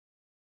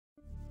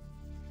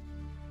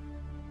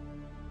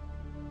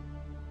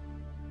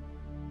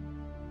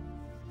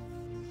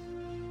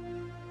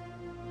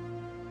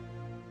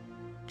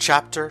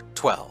Chapter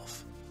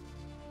 12.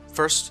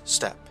 First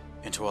Step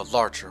into a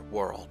Larger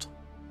World.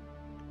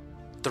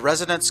 The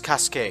Resonance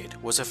Cascade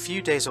was a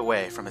few days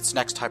away from its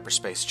next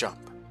hyperspace jump.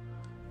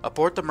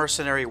 Aboard the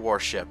mercenary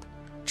warship,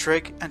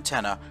 Trig and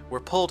Tenna were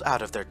pulled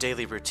out of their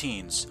daily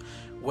routines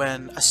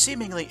when a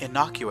seemingly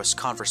innocuous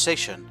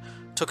conversation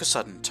took a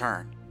sudden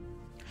turn.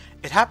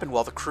 It happened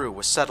while the crew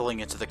was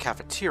settling into the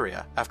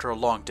cafeteria after a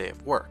long day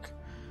of work.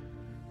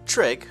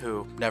 Trig,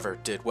 who never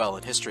did well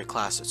in history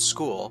class at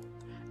school,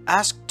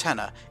 asked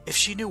Tenna if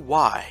she knew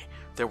why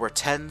there were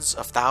tens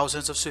of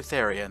thousands of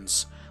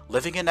Solitarians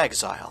living in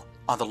exile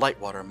on the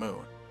Lightwater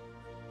moon.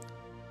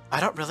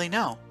 "I don't really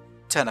know,"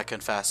 Tenna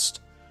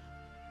confessed.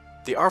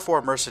 The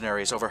R4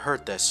 mercenaries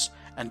overheard this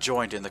and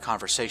joined in the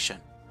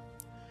conversation.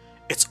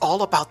 "It's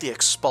all about the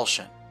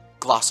expulsion,"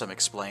 Glossum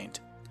explained.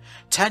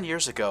 10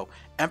 years ago,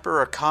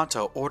 Emperor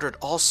Kanto ordered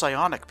all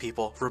psionic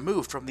people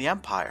removed from the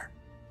Empire.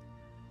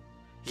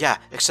 "Yeah,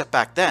 except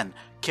back then,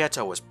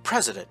 Kanto was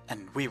president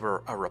and we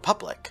were a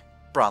republic,"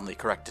 Bronley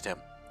corrected him.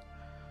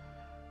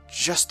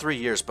 "Just 3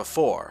 years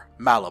before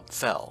Malum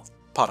fell,"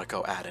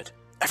 Ponnico added.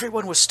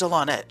 "Everyone was still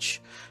on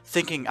edge,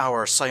 thinking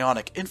our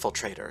psionic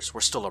infiltrators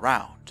were still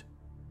around."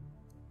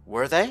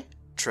 "Were they?"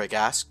 Trig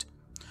asked.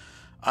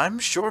 "I'm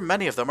sure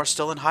many of them are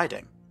still in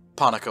hiding,"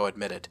 Ponnico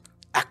admitted,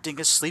 acting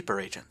as sleeper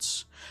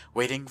agents,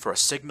 waiting for a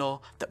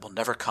signal that will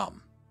never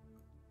come.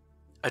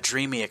 A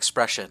dreamy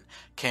expression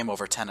came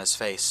over Tenna's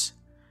face.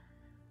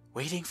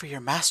 "Waiting for your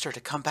master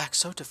to come back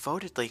so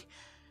devotedly.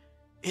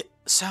 It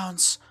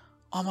sounds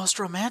almost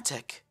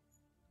romantic."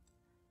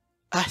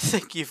 "I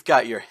think you've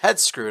got your head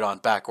screwed on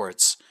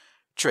backwards,"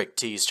 Trig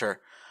teased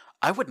her.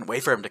 "I wouldn't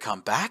wait for him to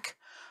come back.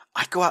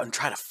 I'd go out and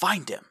try to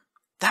find him."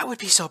 "That would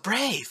be so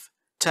brave,"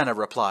 Tenna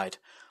replied,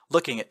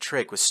 looking at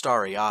Trig with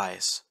starry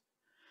eyes.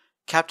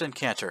 Captain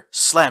Cantor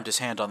slammed his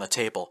hand on the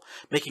table,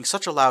 making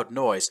such a loud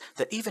noise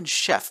that even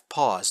Chef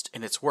paused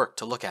in its work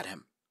to look at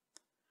him.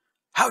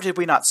 "How did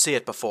we not see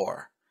it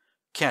before?"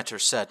 Cantor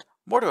said,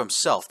 more to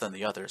himself than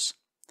the others.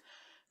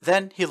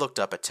 Then he looked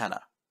up at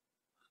Tenna.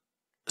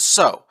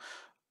 "So,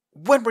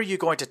 when were you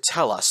going to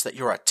tell us that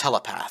you're a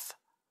telepath?"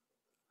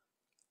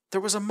 There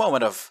was a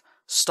moment of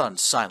stunned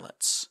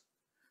silence.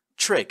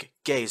 Trig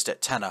gazed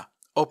at Tenna,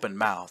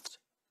 open-mouthed.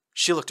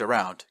 She looked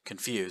around,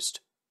 confused.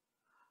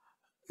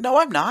 "No,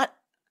 I'm not,"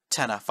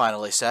 Tenna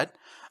finally said.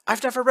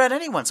 "I've never read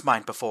anyone's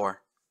mind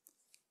before."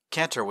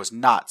 Cantor was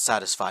not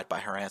satisfied by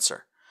her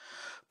answer.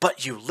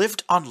 "But you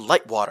lived on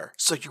Lightwater,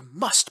 so you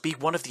must be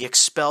one of the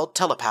expelled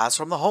telepaths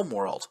from the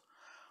homeworld."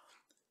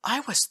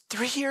 "I was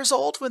 3 years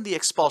old when the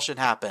expulsion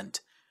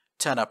happened,"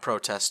 Tenna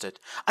protested.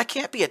 "I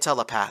can't be a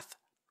telepath."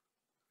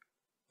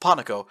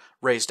 Ponnico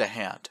raised a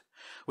hand,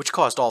 which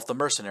caused all of the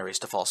mercenaries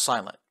to fall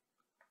silent.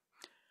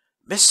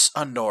 "Miss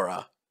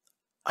Honora,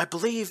 I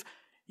believe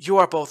you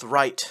are both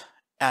right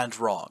and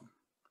wrong,"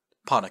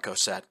 Ponnico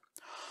said.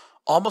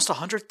 "Almost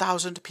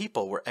 100,000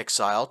 people were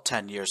exiled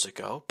 10 years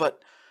ago,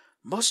 but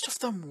most of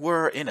them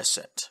were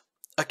innocent,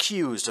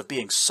 accused of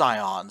being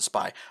scions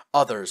by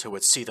others who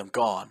would see them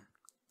gone.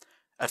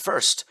 At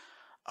first,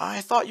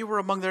 I thought you were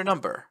among their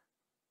number,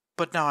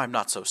 but now I'm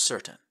not so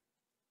certain."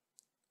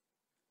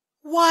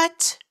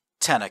 "What?"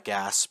 Tenna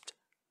gasped.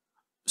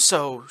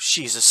 "So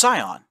she's a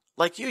scion,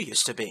 like you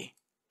used to be?"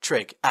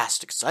 Trig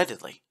asked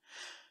excitedly.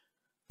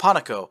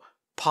 Ponnico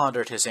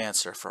pondered his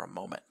answer for a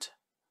moment.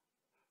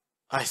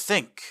 "I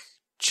think,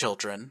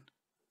 children,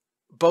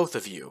 both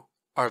of you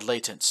are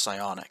latent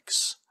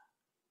psionics."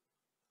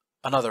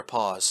 Another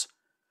pause.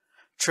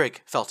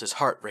 Trig felt his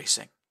heart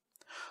racing.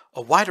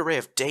 A wide array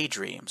of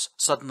daydreams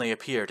suddenly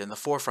appeared in the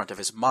forefront of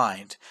his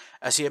mind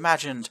as he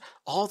imagined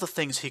all the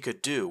things he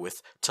could do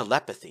with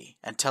telepathy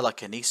and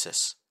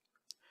telekinesis.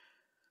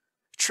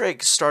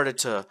 Trig started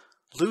to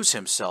lose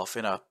himself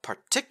in a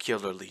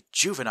particularly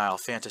juvenile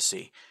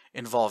fantasy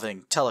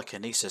involving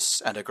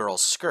telekinesis and a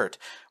girl's skirt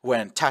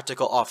when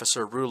Tactical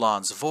Officer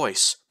Rulon's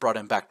voice brought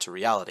him back to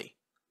reality.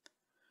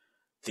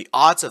 The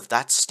odds of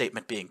that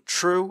statement being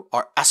true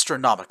are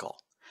astronomical.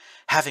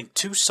 Having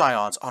 2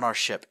 scions on our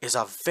ship is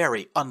a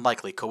very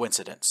unlikely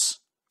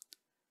coincidence.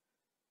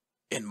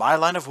 "In my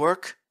line of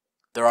work,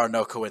 there are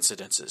no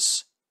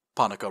coincidences,"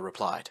 Ponnico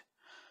replied.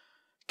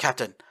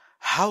 "Captain,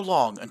 how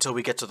long until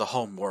we get to the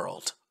home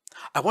world?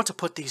 I want to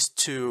put these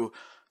two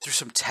through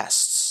some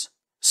tests.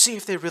 See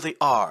if they really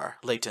are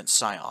latent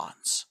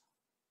scions."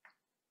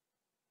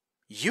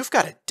 "You've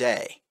got a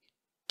day,"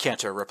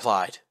 Cantor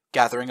replied,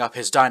 gathering up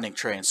his dining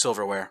tray and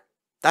silverware.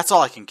 "That's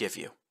all I can give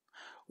you.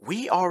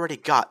 We already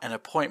got an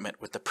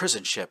appointment with the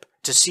prison ship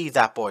to see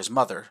that boy's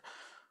mother,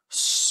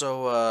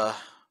 so,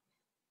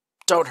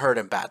 don't hurt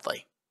him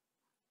badly."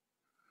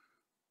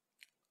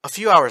 A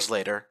few hours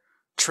later,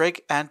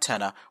 Trig and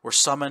Tenna were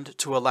summoned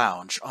to a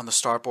lounge on the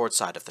starboard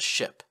side of the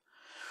ship.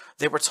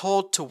 They were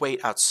told to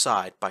wait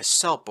outside by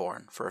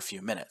Selborne for a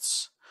few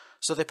minutes,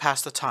 so they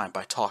passed the time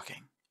by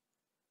talking.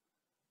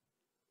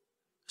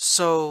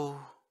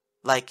 "So,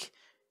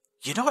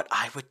 you know what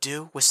I would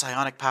do with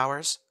psionic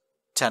powers?"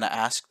 Tenna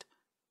asked.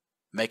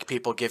 "Make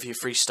people give you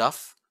free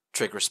stuff?"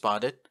 Trig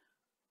responded.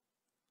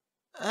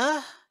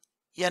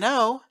 You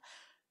know,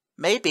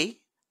 Maybe.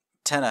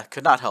 Tenna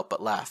could not help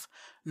but laugh.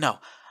 No,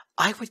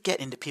 I would get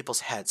into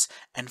people's heads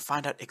and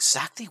find out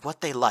exactly what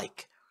they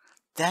like.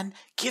 Then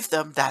give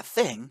them that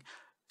thing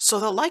so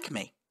they'll like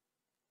me.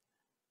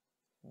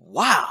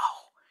 Wow,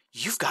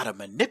 you've got a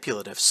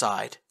manipulative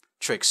side,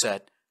 Trig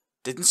said.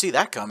 Didn't see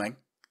that coming.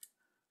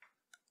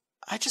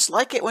 I just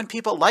like it when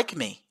people like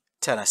me,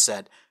 Tenna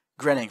said,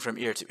 grinning from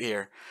ear to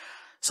ear.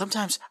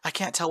 Sometimes I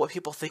can't tell what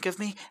people think of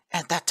me,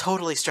 and that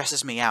totally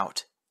stresses me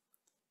out.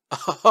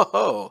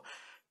 Oh,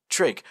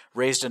 Trig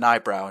raised an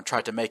eyebrow and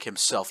tried to make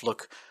himself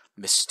look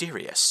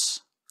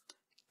mysterious.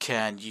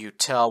 Can you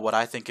tell what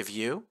I think of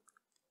you?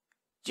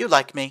 You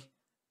like me,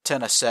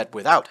 Tenna said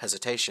without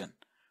hesitation.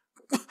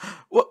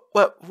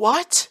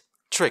 What?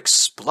 Trig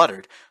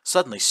spluttered,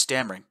 suddenly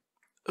stammering.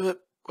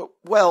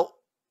 What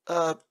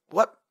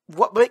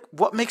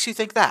makes you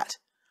think that?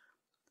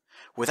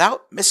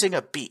 Without missing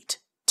a beat,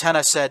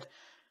 Tenna said,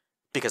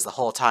 because the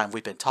whole time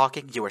we've been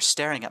talking, you were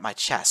staring at my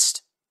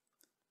chest.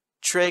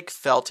 Trig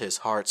felt his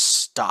heart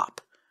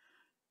stop.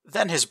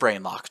 Then his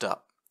brain locked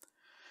up.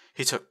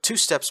 He took 2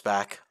 steps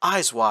back,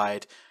 eyes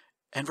wide,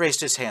 and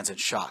raised his hands in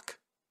shock.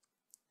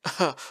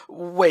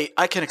 Wait,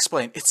 I can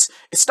explain. It's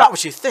not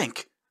what you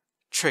think.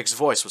 Trig's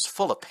voice was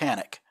full of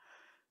panic.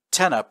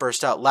 Tenna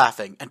burst out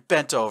laughing and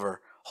bent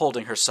over,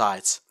 holding her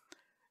sides.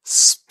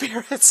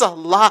 Spirits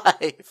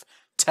alive,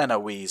 Tenna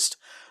wheezed.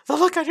 The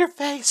look on your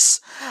face.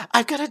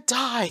 I'm gonna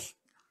die.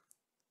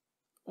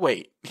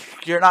 Wait,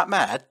 you're not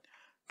mad?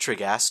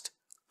 Trig asked.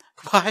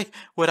 Why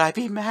would I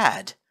be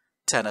mad?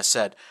 Tenna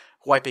said,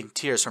 wiping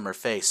tears from her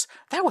face.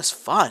 That was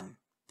fun.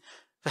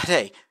 But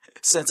hey,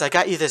 since I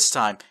got you this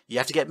time, you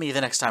have to get me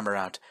the next time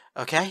around,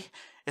 okay?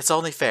 It's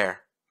only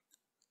fair.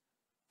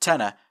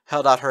 Tenna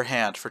held out her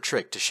hand for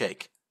Trig to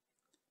shake.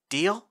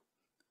 Deal?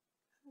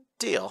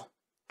 Deal,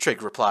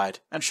 Trig replied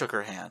and shook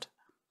her hand.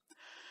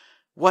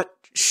 What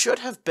should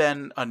have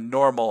been a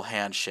normal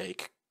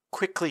handshake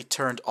quickly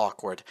turned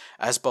awkward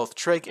as both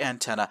Trig and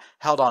Tenna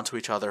held onto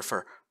each other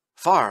for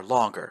far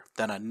longer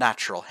than a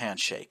natural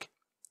handshake.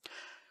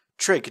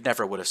 Trig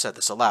never would have said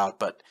this aloud,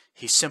 but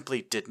he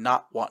simply did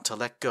not want to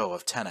let go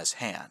of Tenna's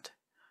hand.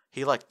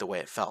 He liked the way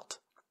it felt.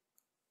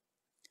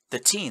 The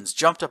teens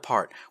jumped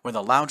apart when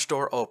the lounge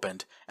door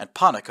opened and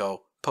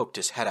Ponnico poked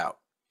his head out.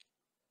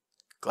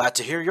 Glad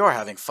to hear you're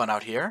having fun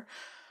out here.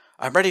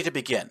 I'm ready to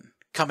begin.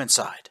 Come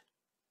inside.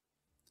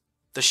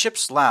 The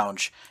ship's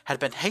lounge had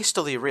been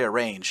hastily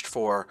rearranged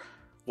for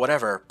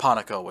whatever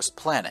Ponnico was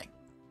planning.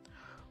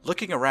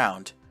 Looking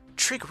around,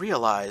 Trig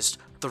realized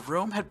the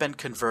room had been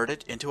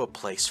converted into a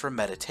place for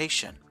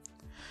meditation.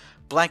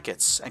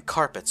 Blankets and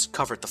carpets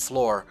covered the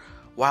floor,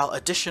 while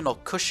additional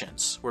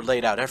cushions were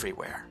laid out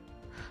everywhere.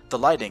 The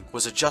lighting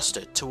was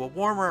adjusted to a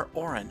warmer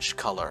orange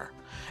color,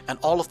 and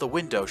all of the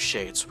window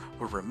shades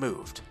were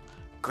removed,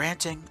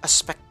 granting a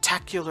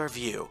spectacular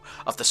view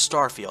of the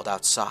starfield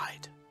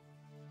outside.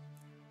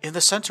 In the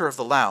center of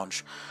the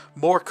lounge,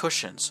 more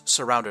cushions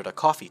surrounded a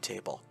coffee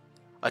table.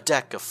 A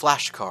deck of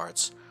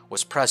flashcards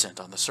was present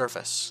on the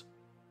surface.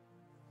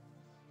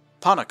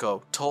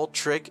 Ponnico told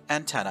Trig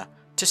and Tenna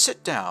to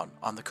sit down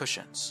on the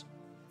cushions.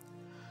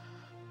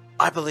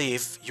 I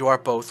believe you are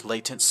both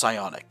latent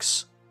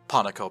psionics,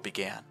 Ponnico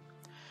began.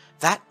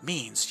 That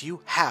means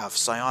you have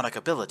psionic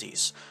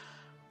abilities,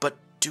 but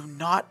do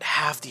not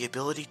have the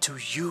ability to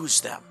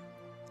use them.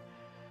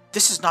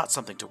 This is not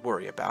something to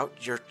worry about.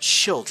 You're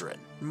children.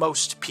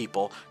 Most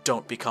people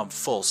don't become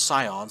full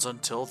psions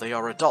until they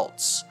are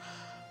adults.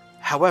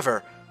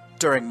 However,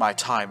 during my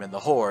time in the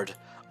Horde,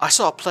 I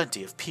saw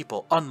plenty of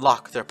people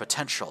unlock their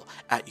potential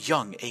at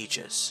young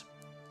ages.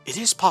 It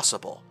is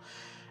possible,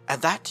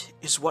 and that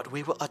is what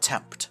we will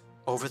attempt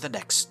over the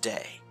next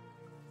day.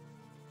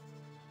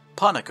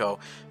 Ponnico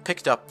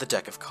picked up the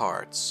deck of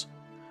cards.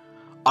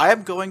 I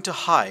am going to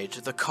hide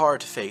the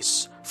card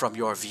face from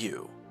your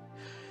view.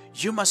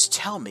 You must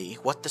tell me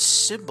what the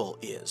symbol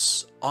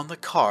is on the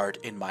card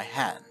in my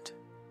hand.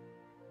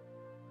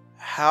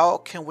 How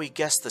can we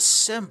guess the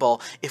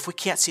symbol if we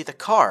can't see the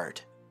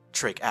card?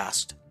 Trig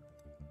asked.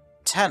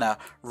 Tenna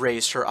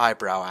raised her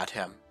eyebrow at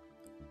him.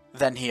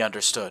 Then he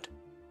understood.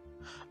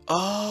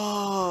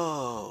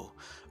 Oh,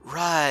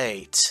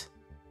 right.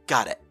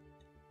 Got it.